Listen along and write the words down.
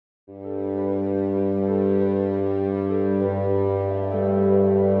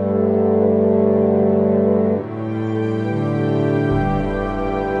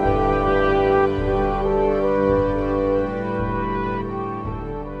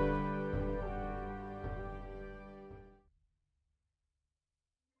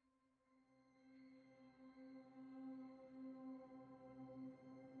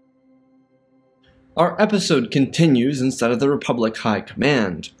Our episode continues inside of the Republic High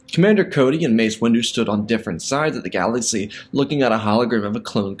Command. Commander Cody and Mace Windu stood on different sides of the galaxy looking at a hologram of a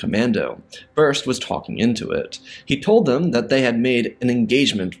clone commando. Burst was talking into it. He told them that they had made an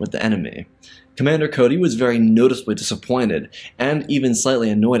engagement with the enemy. Commander Cody was very noticeably disappointed, and even slightly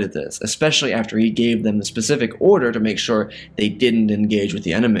annoyed at this, especially after he gave them the specific order to make sure they didn't engage with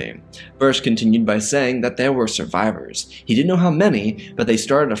the enemy. Burst continued by saying that there were survivors. He didn't know how many, but they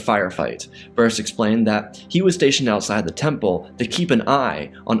started a firefight. Burst explained that he was stationed outside the temple to keep an eye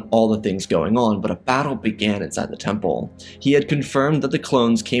on all the things going on, but a battle began inside the temple. He had confirmed that the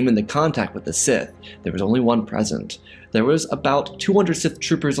clones came into contact with the Sith. There was only one present. There was about 200 Sith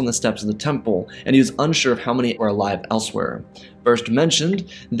troopers on the steps of the temple, and he was unsure of how many were alive elsewhere. Burst mentioned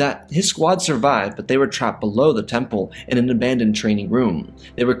that his squad survived, but they were trapped below the temple in an abandoned training room.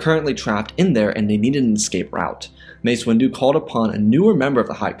 They were currently trapped in there, and they needed an escape route. Mace Windu called upon a newer member of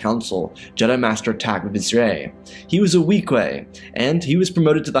the High Council, Jedi Master Tag Vizsla. He was a Weequay, and he was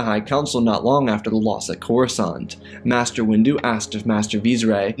promoted to the High Council not long after the loss at Coruscant. Master Windu asked if Master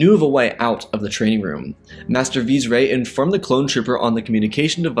Vizsla knew of a way out of the training room. Master Vizsla informed the clone trooper on the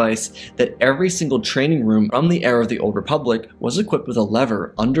communication device that every single training room from the era of the Old Republic was equipped with a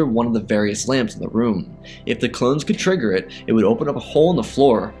lever under one of the various lamps in the room. If the clones could trigger it, it would open up a hole in the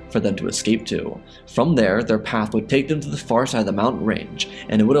floor for them to escape to. From there, their path would take them to the far side of the mountain range,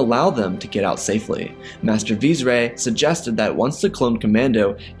 and it would allow them to get out safely. Master Vizsla suggested that once the clone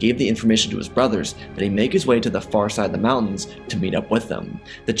commando gave the information to his brothers, that he make his way to the far side of the mountains to meet up with them.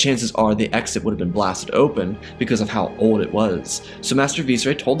 The chances are the exit would have been blasted open because of how old it was, so Master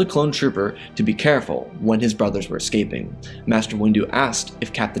Vizsla told the clone trooper to be careful when his brothers were escaping. Master Windu asked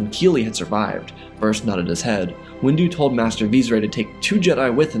if Captain Keeley had survived. Burst nodded his head. Windu told Master Vizsla to take 2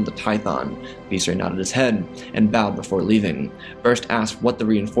 Jedi with him to Tython. Vizsla nodded his head and bowed before leaving. Burst asked what the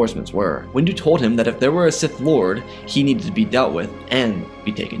reinforcements were. Windu told him that if there were a Sith Lord, he needed to be dealt with and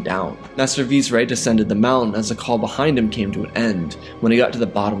be taken down. Master Vizsla descended the mountain as the call behind him came to an end. When he got to the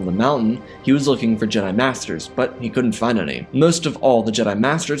bottom of the mountain, he was looking for Jedi Masters, but he couldn't find any. Most of all the Jedi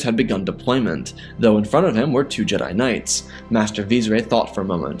Masters had begun deployment, though in front of him were 2 Jedi Knights. Master Vizsla thought for a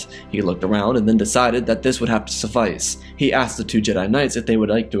moment. He looked around and then decided that this would have to suffice. He asked the 2 Jedi Knights if they would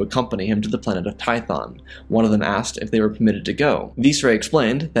like to accompany him to the planet of Tython. One of them asked if they were permitted to go. Vizsla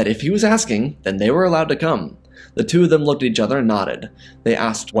explained that if he was asking, then they were allowed to come. The 2 of them looked at each other and nodded. They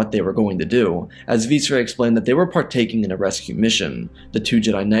asked what they were going to do, as Vizsla explained that they were partaking in a rescue mission. The 2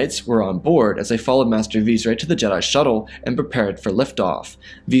 Jedi Knights were on board as they followed Master Vizsla to the Jedi shuttle and prepared for liftoff.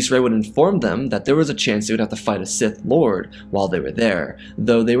 Vizsla would inform them that there was a chance they would have to fight a Sith Lord while they were there,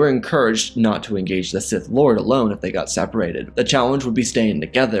 though they were encouraged not to engage the Sith Lord alone if they got separated. The challenge would be staying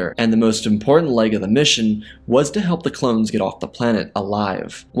together, and the most important leg of the mission was to help the clones get off the planet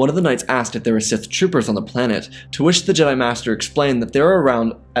alive. One of the Knights asked if there were Sith troopers on the planet, to which the Jedi Master explained that there were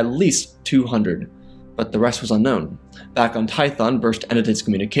around at least 200, but the rest was unknown. Back on Tython, Burst ended his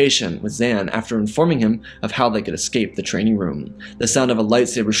communication with Zan after informing him of how they could escape the training room. The sound of a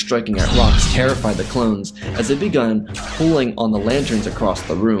lightsaber striking at rocks terrified the clones as they began pulling on the lanterns across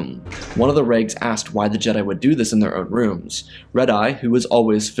the room. One of the Regs asked why the Jedi would do this in their own rooms. Red-Eye, who was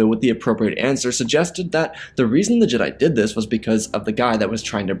always filled with the appropriate answer, suggested that the reason the Jedi did this was because of the guy that was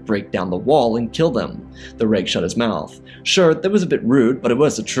trying to break down the wall and kill them. The Reg shut his mouth. Sure, that was a bit rude, but it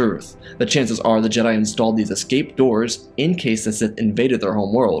was the truth. The chances are the Jedi installed these escape doors in case the Sith invaded their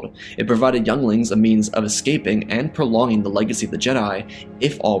home world. It provided younglings a means of escaping and prolonging the legacy of the Jedi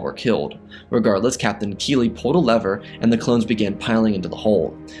if all were killed. Regardless, Captain Keeley pulled a lever and the clones began piling into the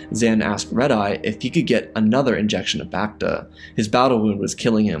hole. Zan asked Red-Eye if he could get another injection of Bacta. His battle wound was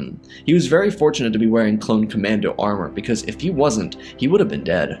killing him. He was very fortunate to be wearing clone commando armor, because if he wasn't, he would have been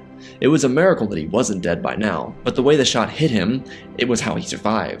dead. It was a miracle that he wasn't dead by now, but the way the shot hit him, it was how he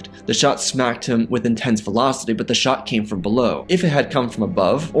survived. The shot smacked him with intense velocity, but the shot came from below. If it had come from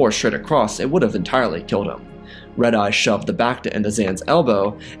above, or straight across, it would have entirely killed him. Red-Eye shoved the Bacta into Zan's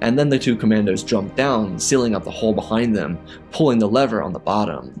elbow, and then the 2 commandos jumped down, sealing up the hole behind them, pulling the lever on the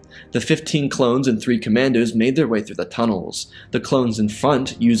bottom. The 15 clones and 3 commandos made their way through the tunnels, the clones in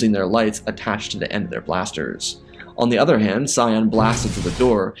front using their lights attached to the end of their blasters. On the other hand, Sion blasted through the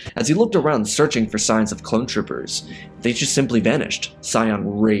door as he looked around searching for signs of clone troopers. They just simply vanished.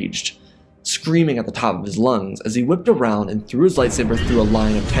 Sion raged, screaming at the top of his lungs as he whipped around and threw his lightsaber through a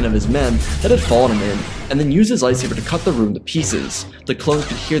line of 10 of his men that had fallen him in, and then used his lightsaber to cut the room to pieces. The clones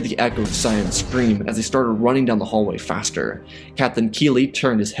could hear the echo of Sion's scream as he started running down the hallway faster. Captain Keeley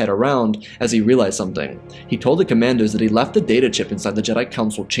turned his head around as he realized something. He told the commandos that he left the data chip inside the Jedi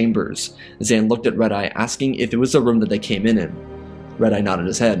Council chambers. Zan looked at Red-Eye, asking if it was the room that they came in. Red-Eye nodded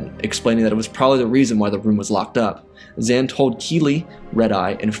his head, explaining that it was probably the reason why the room was locked up. Zan told Keeley,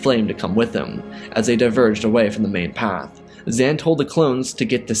 Red-Eye, and Flame to come with him, as they diverged away from the main path. Zan told the clones to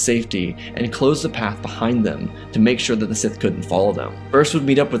get to safety and close the path behind them to make sure that the Sith couldn't follow them. Burst would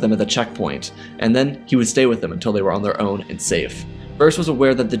meet up with them at the checkpoint, and then he would stay with them until they were on their own and safe. Burst was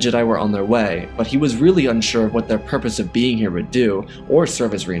aware that the Jedi were on their way, but he was really unsure of what their purpose of being here would do or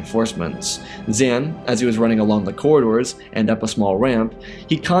serve as reinforcements. Zan, as he was running along the corridors and up a small ramp,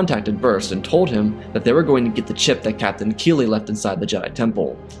 he contacted Burst and told him that they were going to get the chip that Captain Keeley left inside the Jedi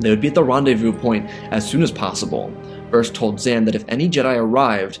Temple. They would be at the rendezvous point as soon as possible. Burst told Zan that if any Jedi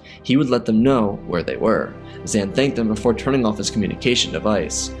arrived, he would let them know where they were. Zan thanked them before turning off his communication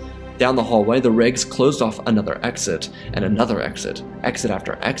device. Down the hallway, the rigs closed off another exit, and another exit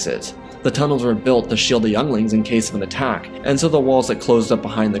after exit. The tunnels were built to shield the younglings in case of an attack, and so the walls that closed up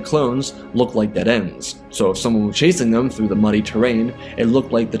behind the clones looked like dead ends. So if someone was chasing them through the muddy terrain, it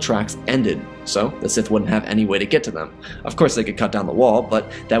looked like the tracks ended, so the Sith wouldn't have any way to get to them. Of course they could cut down the wall,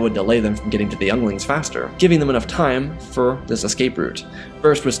 but that would delay them from getting to the younglings faster, giving them enough time for this escape route.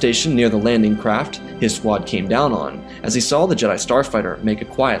 Burst was stationed near the landing craft his squad came down on, as he saw the Jedi starfighter make a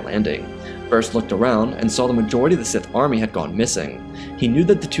quiet landing. Burst looked around and saw the majority of the Sith army had gone missing. He knew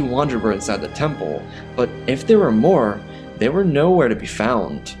that the two Wanderers were inside the temple, but if there were more, they were nowhere to be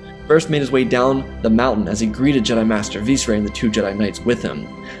found. Burst made his way down the mountain as he greeted Jedi Master Visray and the two Jedi Knights with him.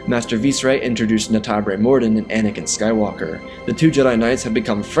 Master Visray introduced Natabre Morden and Anakin Skywalker. The two Jedi Knights had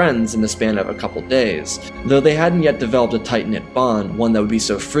become friends in the span of a couple days, though they hadn't yet developed a tight-knit bond, one that would be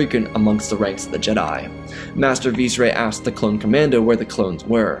so frequent amongst the ranks of the Jedi. Master Visray asked the clone commando where the clones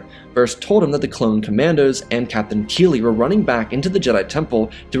were. Burst told him that the clone commandos and Captain Keeley were running back into the Jedi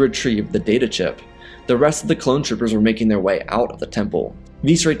Temple to retrieve the data chip. The rest of the clone troopers were making their way out of the temple.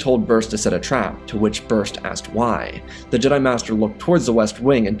 Visray told Burst to set a trap, to which Burst asked why. The Jedi Master looked towards the West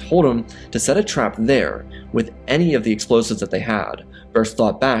Wing and told him to set a trap there with any of the explosives that they had. Burst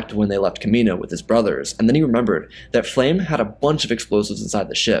thought back to when they left Kamino with his brothers, and then he remembered that Flame had a bunch of explosives inside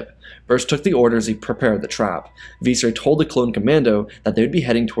the ship. Burst took the orders as he prepared the trap. Visray told the clone commando that they would be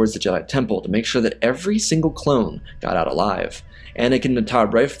heading towards the Jedi Temple to make sure that every single clone got out alive. Anakin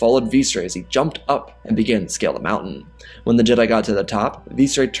Natabre followed Visray as he jumped up and began to scale the mountain. When the Jedi got to the top,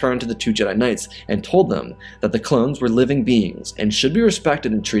 Visray turned to the two Jedi Knights and told them that the clones were living beings and should be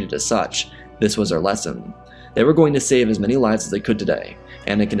respected and treated as such. This was their lesson. They were going to save as many lives as they could today.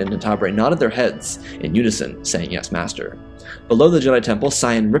 Anakin and Natabre nodded their heads in unison, saying yes, Master. Below the Jedi Temple,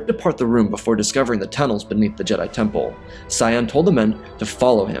 Sion ripped apart the room before discovering the tunnels beneath the Jedi Temple. Sion told the men to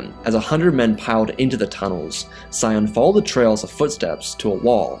follow him, as 100 men piled into the tunnels. Sion followed the trails of footsteps to a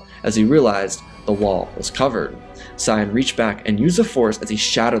wall, as he realized the wall was covered. Sion reached back and used the Force as he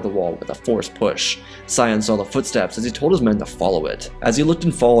shattered the wall with a Force push. Sion saw the footsteps as he told his men to follow it. As he looked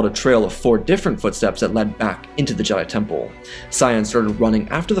and followed a trail of 4 different footsteps that led back into the Jedi Temple, Sion started running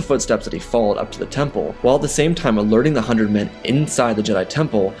after the footsteps that he followed up to the temple, while at the same time alerting the 100 men inside the Jedi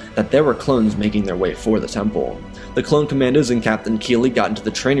Temple that there were clones making their way for the temple. The clone commandos and Captain Keeley got into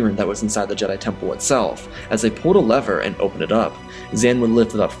the training room that was inside the Jedi Temple itself, as they pulled a lever and opened it up. Zan would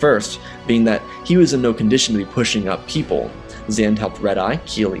lift it up first, being that he was in no condition to be pushing up people. Zan helped Red-Eye,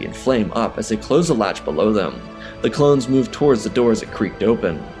 Keeley, and Flame up as they closed the latch below them. The clones moved towards the doors that creaked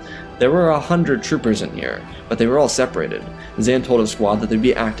open. There were 100 troopers in here, but they were all separated. Zan told his squad that they'd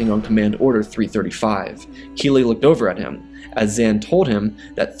be acting on Command Order 335. Keeley looked over at him, as Zan told him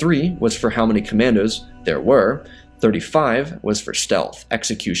that 3 was for how many commandos there were, 35 was for stealth,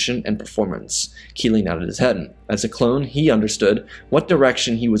 execution, and performance. Keeley nodded his head. As a clone, he understood what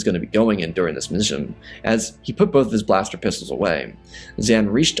direction he was going to be going in during this mission, as he put both of his blaster pistols away. Zan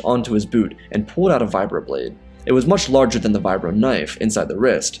reached onto his boot and pulled out a vibroblade. It was much larger than the vibro knife inside the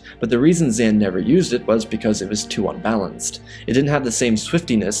wrist, but the reason Zan never used it was because it was too unbalanced. It didn't have the same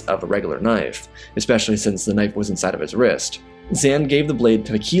swiftiness of a regular knife, especially since the knife was inside of his wrist. Zan gave the blade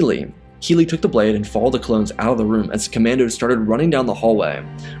to Keeley. Keeley took the blade and followed the clones out of the room as the commandos started running down the hallway.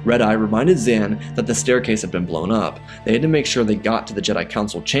 Red-Eye reminded Zan that the staircase had been blown up. They had to make sure they got to the Jedi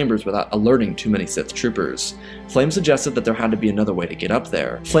Council chambers without alerting too many Sith troopers. Flame suggested that there had to be another way to get up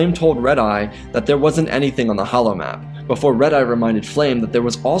there. Flame told Red-Eye that there wasn't anything on the holomap, before Red-Eye reminded Flame that there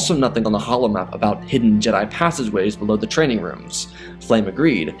was also nothing on the holomap about hidden Jedi passageways below the training rooms. Flame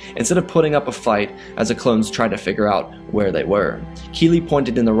agreed, instead of putting up a fight as the clones tried to figure out where they were. Keeley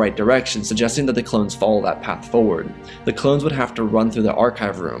pointed in the right direction, suggesting that the clones follow that path forward. The clones would have to run through the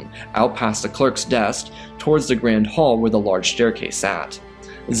archive room, out past the clerk's desk, towards the grand hall where the large staircase sat.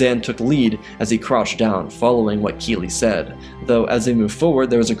 Zan took lead as he crouched down, following what Keeley said, though as they moved forward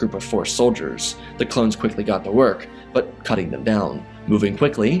there was a group of 4 soldiers. The clones quickly got to work, but cutting them down, moving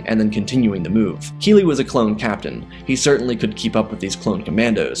quickly and then continuing the move. Keeley was a clone captain. He certainly could keep up with these clone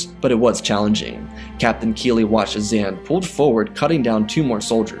commandos, but it was challenging. Captain Keeley watched as Zan pulled forward, cutting down 2 more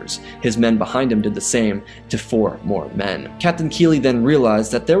soldiers. His men behind him did the same to 4 more men. Captain Keeley then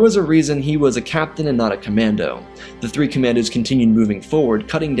realized that there was a reason he was a captain and not a commando. The 3 commandos continued moving forward,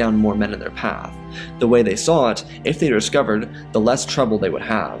 cutting down more men in their path. The way they saw it, if they were discovered, the less trouble they would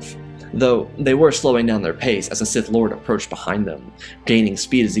have. Though they were slowing down their pace as the Sith Lord approached behind them, gaining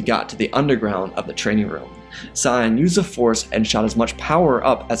speed as he got to the underground of the training room. Sion used the Force and shot as much power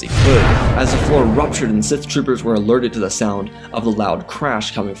up as he could. As the floor ruptured and Sith troopers were alerted to the sound of the loud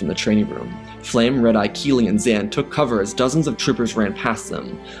crash coming from the training room. Flame, Red-Eye, Keeley, and Zan took cover as dozens of troopers ran past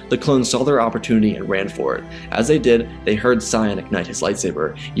them. The clones saw their opportunity and ran for it. As they did, they heard Sion ignite his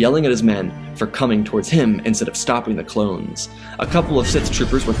lightsaber, yelling at his men for coming towards him instead of stopping the clones. A couple of Sith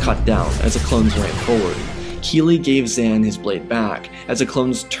troopers were cut down as the clones ran forward. Keeley gave Zan his blade back, as the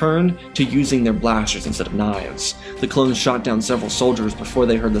clones turned to using their blasters instead of knives. The clones shot down several soldiers before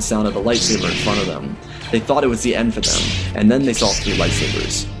they heard the sound of the lightsaber in front of them. They thought it was the end for them, and then they saw 3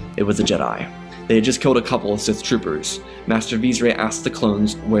 lightsabers. It was a Jedi. They had just killed a couple of Sith troopers. Master Vizsla asked the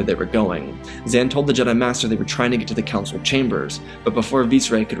clones where they were going. Zan told the Jedi Master they were trying to get to the Council chambers, but before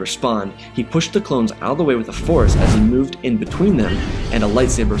Vizsla could respond, he pushed the clones out of the way with the Force as he moved in between them and a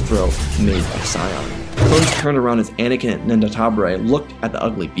lightsaber throw made by Sion. The clones turned around as Anakin and Nentabre looked at the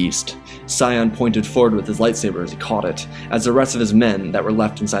ugly beast. Sion pointed forward with his lightsaber as he caught it, as the rest of his men that were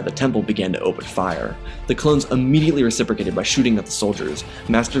left inside the temple began to open fire. The clones immediately reciprocated by shooting at the soldiers.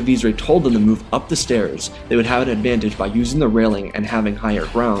 Master Vizsla told them to move up the stairs. They would have an advantage by using the railing and having higher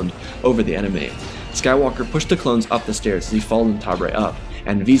ground over the enemy. Skywalker pushed the clones up the stairs as he followed Nentabre up,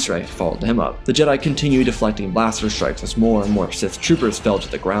 and Vizsla followed him up. The Jedi continued deflecting blaster strikes as more and more Sith troopers fell to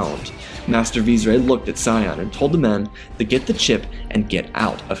the ground. Master Vizsla looked at Sion and told the men to get the chip and get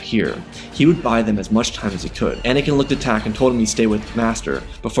out of here. He would buy them as much time as he could. Anakin looked at Tak and told him he'd stay with Master,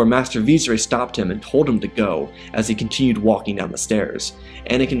 before Master Vizsla stopped him and told him to go as he continued walking down the stairs.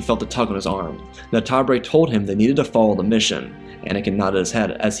 Anakin felt a tug on his arm. Netabre told him they needed to follow the mission. Anakin nodded his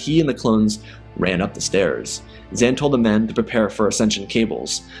head as he and the clones ran up the stairs. Zan told the men to prepare for ascension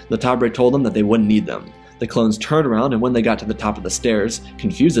cables. Netabre told them that they wouldn't need them. The clones turned around, and when they got to the top of the stairs,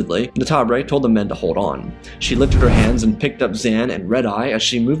 confusedly, Netabre told the men to hold on. She lifted her hands and picked up Zan and Red-Eye as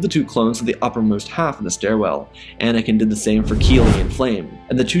she moved the 2 clones to the uppermost half of the stairwell. Anakin did the same for Keeley and Flame,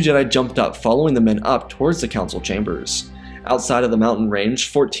 and the 2 Jedi jumped up, following the men up towards the council chambers. Outside of the mountain range,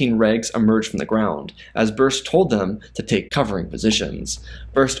 14 regs emerged from the ground, as Burst told them to take covering positions.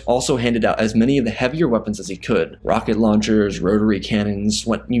 Burst also handed out as many of the heavier weapons as he could, rocket launchers, rotary cannons,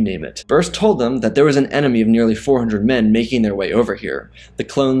 you name it. Burst told them that there was an enemy of nearly 400 men making their way over here. The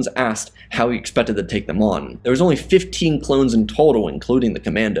clones asked how he expected to take them on. There was only 15 clones in total, including the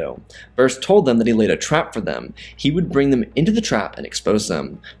commando. Burst told them that he laid a trap for them. He would bring them into the trap and expose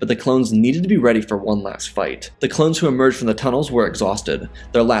them, but the clones needed to be ready for one last fight. The clones who emerged from the tunnels were exhausted.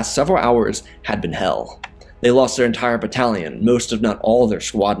 Their last several hours had been hell. They lost their entire battalion, most if not all of their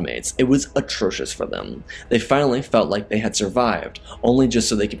squad mates. It was atrocious for them. They finally felt like they had survived, only just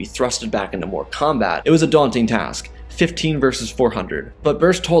so they could be thrusted back into more combat. It was a daunting task, 15 versus 400, but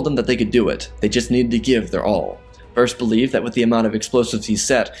Burst told them that they could do it. They just needed to give their all. Burst believed that with the amount of explosives he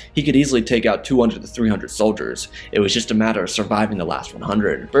set, he could easily take out 200 to 300 soldiers. It was just a matter of surviving the last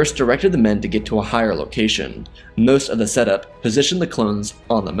 100. Burst directed the men to get to a higher location. Most of the setup positioned the clones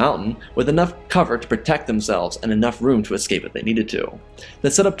on the mountain with enough cover to protect themselves and enough room to escape if they needed to.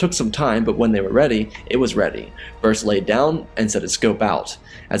 The setup took some time, but when they were ready, it was ready. Burst laid down and set his scope out,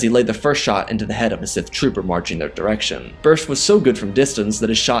 as he laid the first shot into the head of a Sith trooper marching their direction. Burst was so good from distance that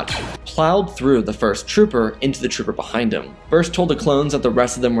his shot plowed through the first trooper into the trooper behind him. Burst told the clones that the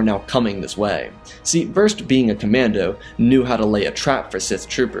rest of them were now coming this way. See, Burst, being a commando, knew how to lay a trap for Sith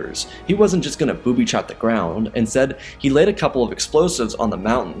troopers. He wasn't just gonna booby-trap the ground. Instead, he laid a couple of explosives on the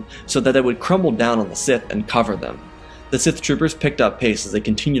mountain so that they would crumble down on the Sith and cover them. The Sith troopers picked up pace as they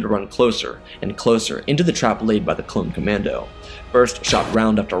continued to run closer and closer into the trap laid by the clone commando. Burst shot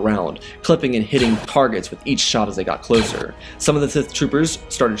round after round, clipping and hitting targets with each shot as they got closer. Some of the Sith troopers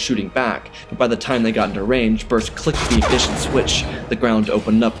started shooting back, but by the time they got into range, Burst clicked the ignition switch. The ground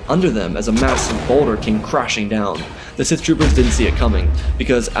opened up under them as a massive boulder came crashing down. The Sith troopers didn't see it coming,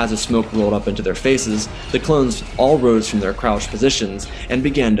 because as the smoke rolled up into their faces, the clones all rose from their crouched positions and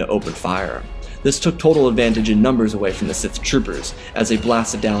began to open fire. This took total advantage in numbers away from the Sith troopers, as they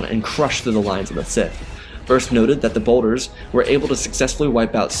blasted down and crushed through the lines of the Sith. Burst noted that the bolters were able to successfully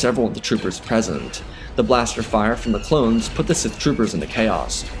wipe out several of the troopers present. The blaster fire from the clones put the Sith troopers into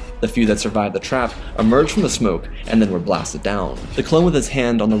chaos. The few that survived the trap emerged from the smoke and then were blasted down. The clone with his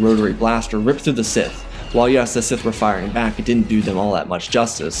hand on the rotary blaster ripped through the Sith. While yes, the Sith were firing back, it didn't do them all that much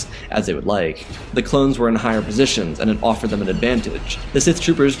justice, as they would like. The clones were in higher positions, and it offered them an advantage. The Sith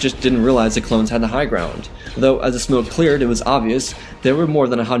troopers just didn't realize the clones had the high ground. Though, as the smoke cleared, it was obvious there were more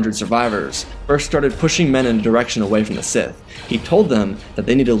than 100 survivors. Burst started pushing men in a direction away from the Sith. He told them that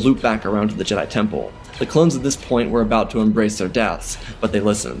they need to loop back around to the Jedi Temple. The clones at this point were about to embrace their deaths, but they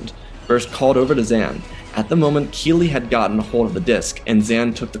listened. Burst called over to Zan. At the moment, Keeley had gotten a hold of the disc, and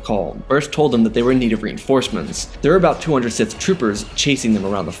Zan took the call. Burst told them that they were in need of reinforcements. There were about 200 Sith troopers chasing them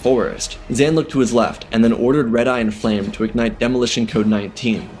around the forest. Zan looked to his left, and then ordered Red Eye and Flame to ignite Demolition Code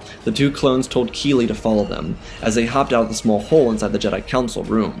 19. The two clones told Keeley to follow them, as they hopped out of the small hole inside the Jedi Council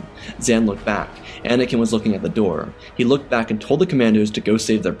room. Zan looked back. Anakin was looking at the door. He looked back and told the commandos to go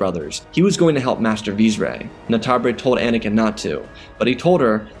save their brothers. He was going to help Master Vizsla. Natabre told Anakin not to, but he told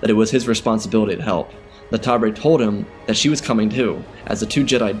her that it was his responsibility to help. Natabre told him that she was coming too, as the two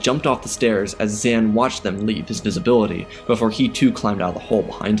Jedi jumped off the stairs as Zan watched them leave his visibility before he too climbed out of the hole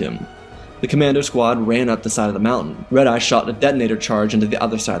behind him. The commando squad ran up the side of the mountain. Red Eye shot a detonator charge into the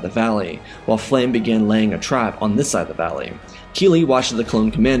other side of the valley, while Flame began laying a trap on this side of the valley. Keeley watched as the clone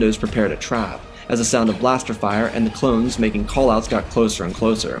commandos prepared a trap, as the sound of blaster fire and the clones making callouts got closer and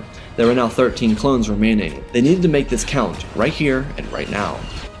closer. There were now 13 clones remaining. They needed to make this count, right here and right now.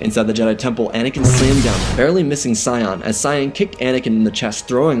 Inside the Jedi Temple, Anakin slammed down, barely missing Sion, as Sion kicked Anakin in the chest,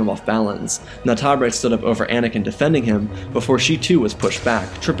 throwing him off balance. Natabre stood up over Anakin, defending him, before she too was pushed back,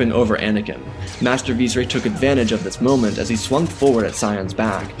 tripping over Anakin. Master Vizsla took advantage of this moment as he swung forward at Sion's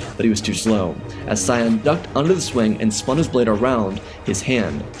back, but he was too slow, as Sion ducked under the swing and spun his blade around his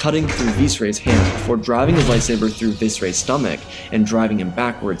hand, cutting through Vizsla's hand before driving his lightsaber through Vizsla's stomach and driving him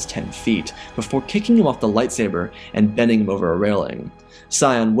backwards 10 feet, before kicking him off the lightsaber and bending him over a railing.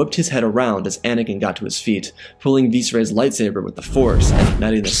 Sion whipped his head around as Anakin got to his feet, pulling Vizsla's lightsaber with the Force and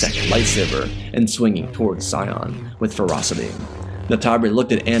igniting the second lightsaber and swinging towards Sion with ferocity. Natabre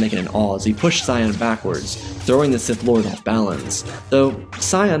looked at Anakin in awe as he pushed Sion backwards, throwing the Sith Lord off balance, though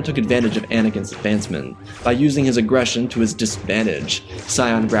Sion took advantage of Anakin's advancement. By using his aggression to his disadvantage,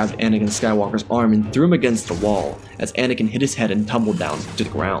 Sion grabbed Anakin Skywalker's arm and threw him against the wall, as Anakin hit his head and tumbled down to the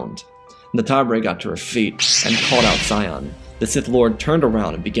ground. Natabre got to her feet and called out Sion. The Sith Lord turned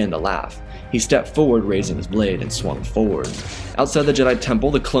around and began to laugh. He stepped forward, raising his blade, and swung forward. Outside the Jedi Temple,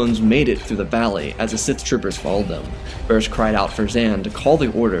 the clones made it through the valley as the Sith troopers followed them. Burst cried out for Zan to call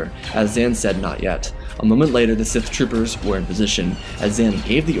the order, as Zan said not yet. A moment later, the Sith troopers were in position. As Zan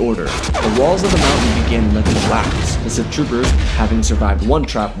gave the order, the walls of the mountain began to collapse. The Sith troopers, having survived one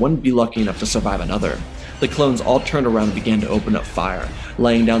trap, wouldn't be lucky enough to survive another. The clones all turned around and began to open up fire.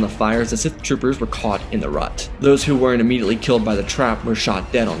 Laying down the fires, the Sith troopers were caught in the rut. Those who weren't immediately killed by the trap were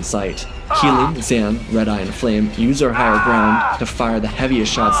shot dead on sight. Keeley, Zan, Red Eye, and Flame used their higher ground to fire the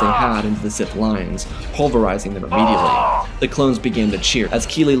heaviest shots they had into the Sith lines, pulverizing them immediately. The clones began to cheer as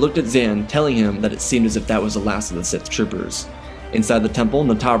Keeley looked at Zan, telling him that it seemed as if that was the last of the Sith troopers. Inside the temple,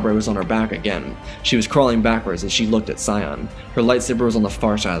 Natabre was on her back again. She was crawling backwards as she looked at Sion. Her lightsaber was on the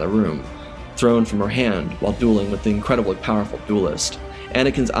far side of the room, thrown from her hand while dueling with the incredibly powerful duelist.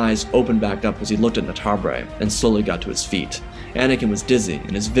 Anakin's eyes opened back up as he looked at Natabre and slowly got to his feet. Anakin was dizzy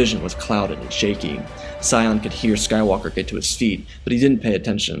and his vision was clouded and shaky. Sion could hear Skywalker get to his feet, but he didn't pay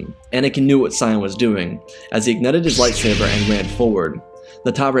attention. Anakin knew what Sion was doing as he ignited his lightsaber and ran forward.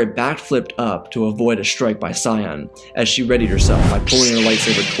 Natabre backflipped up to avoid a strike by Sion, as she readied herself by pulling her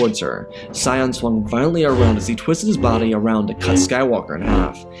lightsaber towards her. Sion swung violently around as he twisted his body around to cut Skywalker in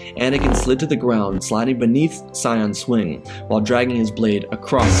half. Anakin slid to the ground, sliding beneath Sion's swing, while dragging his blade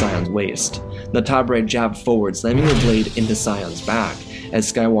across Sion's waist. Natabre jabbed forward, slamming her blade into Sion's back,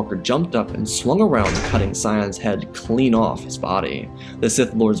 as Skywalker jumped up and swung around, cutting Sion's head clean off his body. The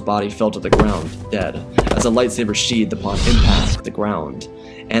Sith Lord's body fell to the ground, dead, as a lightsaber sheathed upon impact with the ground.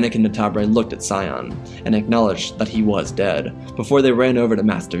 Anakin and Natabre looked at Sion and acknowledged that he was dead, before they ran over to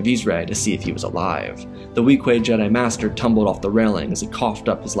Master Vizsla to see if he was alive. The Weequay Jedi Master tumbled off the railing as he coughed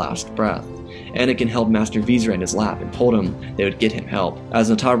up his last breath. Anakin held Master Vizsla in his lap and told him they would get him help, as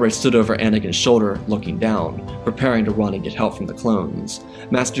Natabre stood over Anakin's shoulder, looking down, preparing to run and get help from the clones.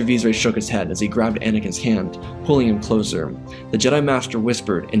 Master Vizsla shook his head as he grabbed Anakin's hand, pulling him closer. The Jedi Master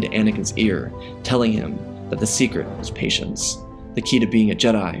whispered into Anakin's ear, telling him that the secret was patience. The key to being a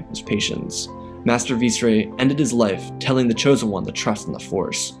Jedi was patience. Master Vizsla ended his life telling the Chosen One to trust in the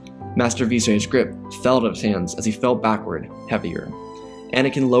Force. Master Vizsla's grip fell out of his hands as he fell backward, heavier.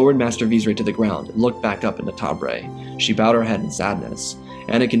 Anakin lowered Master Vizsla to the ground and looked back up at Natabre. She bowed her head in sadness.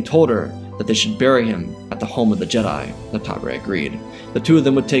 Anakin told her that they should bury him at the home of the Jedi. Natabre agreed. The two of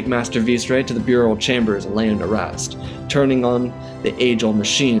them would take Master Vizsla to the burial chambers and lay him to rest, turning on the age-old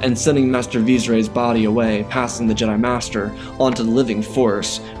machine and sending Master Vizsla's body away, passing the Jedi Master onto the living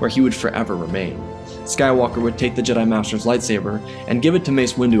Force, where he would forever remain. Skywalker would take the Jedi Master's lightsaber and give it to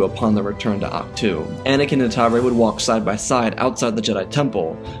Mace Windu upon their return to Ahch-To. Anakin and Natabre would walk side by side outside the Jedi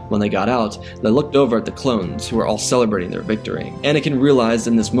Temple. When they got out, they looked over at the clones, who were all celebrating their victory. Anakin realized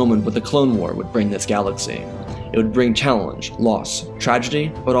in this moment what the Clone War would bring this galaxy. It would bring challenge, loss,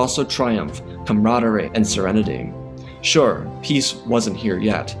 tragedy, but also triumph, camaraderie, and serenity. Sure, peace wasn't here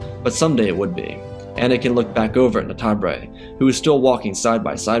yet, but someday it would be. Anakin looked back over at Natabre, who was still walking side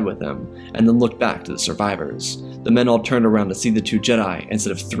by side with him, and then looked back to the survivors. The men all turned around to see the two Jedi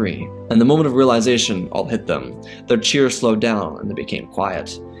instead of three, and the moment of realization all hit them. Their cheers slowed down and they became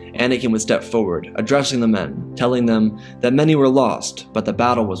quiet. Anakin would step forward, addressing the men, telling them that many were lost, but the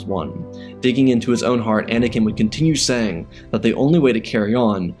battle was won. Digging into his own heart, Anakin would continue saying that the only way to carry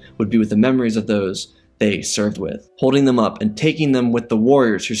on would be with the memories of those they served with, holding them up and taking them with the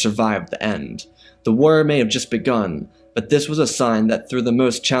warriors who survived the end. The war may have just begun, but this was a sign that through the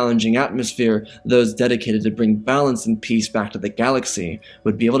most challenging atmosphere, those dedicated to bring balance and peace back to the galaxy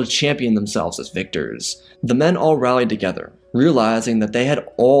would be able to champion themselves as victors. The men all rallied together, realizing that they had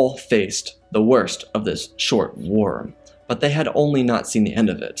all faced the worst of this short war, but they had only not seen the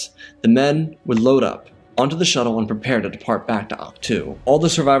end of it. The men would load up onto the shuttle and prepare to depart back to Ahch-To. All the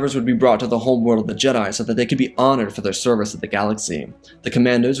survivors would be brought to the homeworld of the Jedi so that they could be honored for their service to the galaxy. The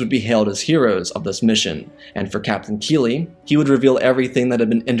commandos would be hailed as heroes of this mission, and for Captain Keeley, he would reveal everything that had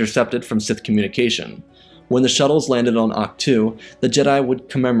been intercepted from Sith communication. When the shuttles landed on Ahch-To, the Jedi would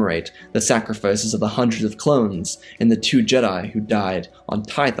commemorate the sacrifices of the hundreds of clones and the two Jedi who died on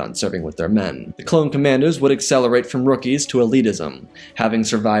Tython serving with their men. The clone commandos would accelerate from rookies to elitism, having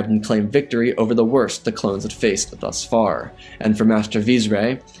survived and claimed victory over the worst the clones had faced thus far. And for Master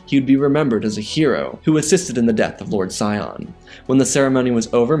Vizsla, he would be remembered as a hero who assisted in the death of Lord Sion. When the ceremony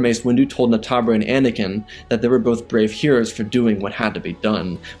was over, Mace Windu told Natabre and Anakin that they were both brave heroes for doing what had to be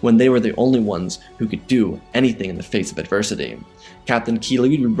done, when they were the only ones who could do anything in the face of adversity. Captain Keeley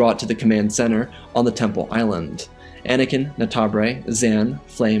would be brought to the command center on the Temple Island. Anakin, Natabre, Zan,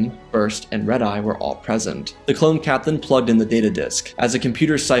 Flame, Burst, and Red-Eye were all present. The clone captain plugged in the data disk, as a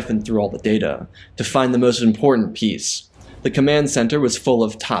computer siphoned through all the data, to find the most important piece. The command center was full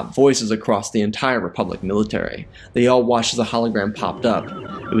of top voices across the entire Republic military. They all watched as a hologram popped up.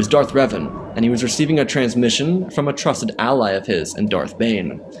 It was Darth Revan, and he was receiving a transmission from a trusted ally of his in Darth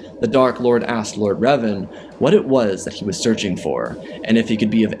Bane. The Dark Lord asked Lord Revan what it was that he was searching for, and if he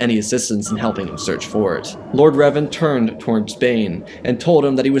could be of any assistance in helping him search for it. Lord Revan turned towards Bane and told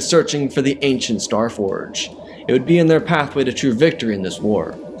him that he was searching for the ancient Starforge. It would be in their pathway to true victory in this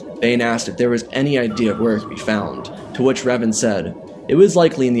war. Bane asked if there was any idea of where it could be found, to which Revan said, it was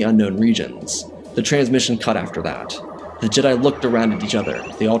likely in the unknown regions. The transmission cut after that. The Jedi looked around at each other.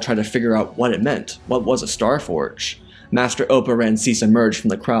 They all tried to figure out what it meant. What was a Starforge? Master Opa Rancice emerged from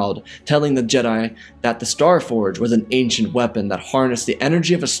the crowd, telling the Jedi that the Starforge was an ancient weapon that harnessed the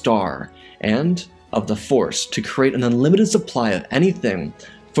energy of a star and of the Force to create an unlimited supply of anything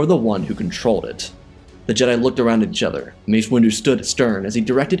for the one who controlled it. The Jedi looked around at each other. Mace Windu stood stern as he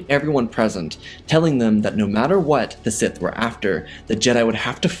directed everyone present, telling them that no matter what the Sith were after, the Jedi would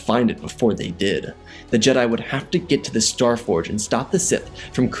have to find it before they did. The Jedi would have to get to the Starforge and stop the Sith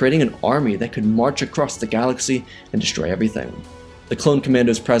from creating an army that could march across the galaxy and destroy everything. The clone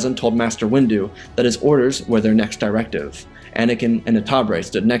commandos present told Master Windu that his orders were their next directive. Anakin and Natabre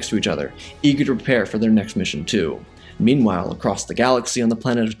stood next to each other, eager to prepare for their next mission too. Meanwhile, across the galaxy on the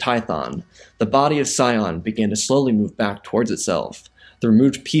planet of Tython, the body of Sion began to slowly move back towards itself. The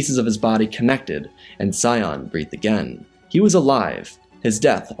removed pieces of his body connected, and Sion breathed again. He was alive, his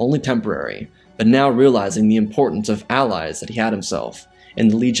death only temporary, but now realizing the importance of allies that he had himself in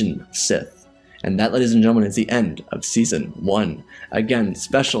the Legion of Sith. And that, ladies and gentlemen, is the end of Season 1. Again,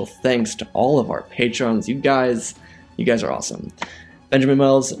 special thanks to all of our patrons. You guys are awesome. Benjamin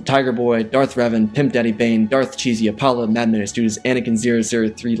Wells, Tiger Boy, Darth Revan, Pimp Daddy Bane, Darth Cheesy, Apollo, Madman Studios, Anakin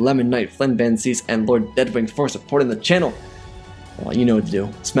 003, Lemon Knight, Flynn Van Cease, and Lord Deadwing for supporting the channel. Well, you know what to do.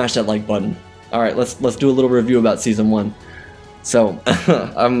 Smash that like button. Alright, let's do a little review about Season 1. So,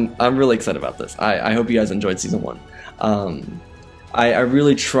 I'm really excited about this. I hope you guys enjoyed Season 1. I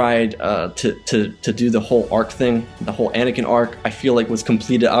really tried to do the whole arc thing, the whole Anakin arc. I feel like was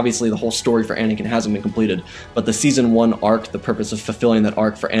completed. Obviously, the whole story for Anakin hasn't been completed, but the Season 1 arc, the purpose of fulfilling that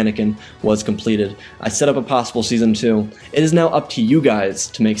arc for Anakin, was completed. I set up a possible Season 2. It is now up to you guys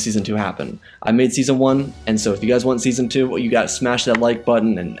to make Season 2 happen. I made Season 1, and so if you guys want Season 2, well, you gotta smash that like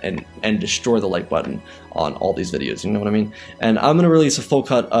button and destroy the like button on all these videos, you know what I mean? And I'm gonna release a full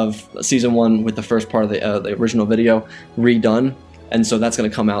cut of Season 1 with the first part of the original video redone. And so that's going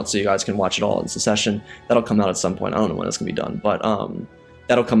to come out so you guys can watch it all in succession. That'll come out at some point. I don't know when it's going to be done, but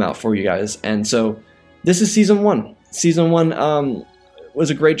that'll come out for you guys. And so this is Season 1. Season 1 was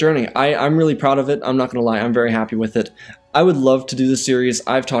a great journey. I'm really proud of it. I'm not going to lie. I'm very happy with it. I would love to do this series.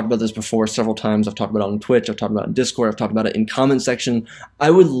 I've talked about this before several times. I've talked about it on Twitch. I've talked about it in Discord. I've talked about it in comment section.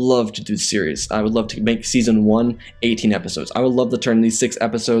 I would love to do the series. I would love to make Season 1 18 episodes. I would love to turn these 6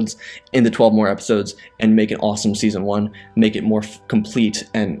 episodes into 12 more episodes and make an awesome Season 1, make it more complete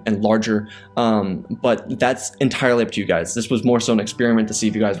and larger. But that's entirely up to you guys. This was more so an experiment to see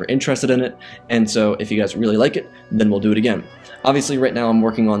if you guys were interested in it. And so if you guys really like it, then we'll do it again. Obviously, right now I'm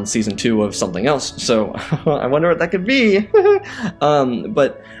working on Season 2 of something else, so I wonder what that could be.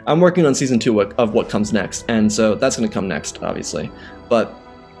 But I'm working on Season 2 of what comes next, and so that's going to come next, obviously. But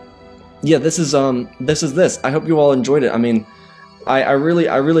yeah, this is this. I hope you all enjoyed it. I mean, I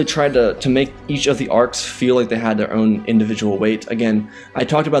really tried to make each of the arcs feel like they had their own individual weight. Again, I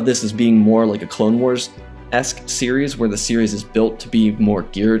talked about this as being more like a Clone Wars-esque series, where the series is built to be more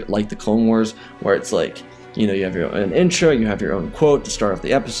geared like the Clone Wars, where it's like, you know, you have your own intro, you have your own quote to start off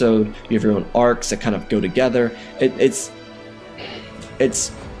the episode, you have your own arcs that kind of go together. It's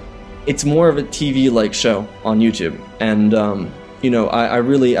more of a TV-like show on YouTube, and you know, I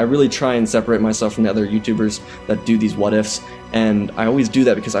really try and separate myself from the other YouTubers that do these what ifs, and I always do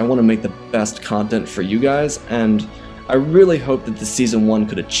that because I want to make the best content for you guys, and I really hope that the Season 1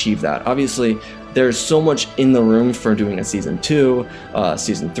 could achieve that. Obviously, there's so much in the room for doing a Season 2,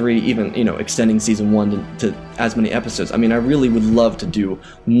 Season 3, even, you know, extending Season 1 to as many episodes. I mean, I really would love to do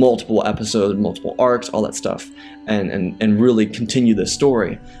multiple episodes, multiple arcs, all that stuff, and really continue this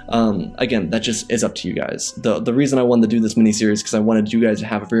story. Again, that just is up to you guys. The reason I wanted to do this miniseries is because I wanted you guys to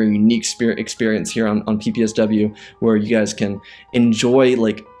have a very unique experience here on PPSW, where you guys can enjoy,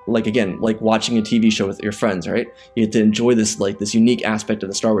 like again, like watching a TV show with your friends, right? You get to enjoy this, like, this unique aspect of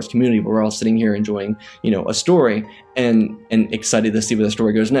the Star Wars community where we're all sitting here enjoying, you know, a story and excited to see where the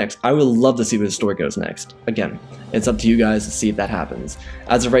story goes next. I would love to see where the story goes next. Again, it's up to you guys to see if that happens.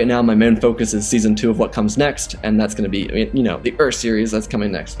 As of right now, my main focus is Season 2 of what comes next, and that's going to be, you know, the Earth series that's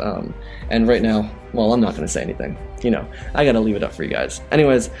coming next. And right now, well, I'm not going to say anything. You know, I got to leave it up for you guys.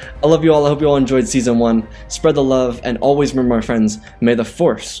 Anyways, I love you all. I hope you all enjoyed Season 1. Spread the love, and always remember, my friends, may the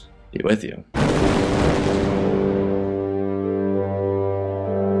Force be with you.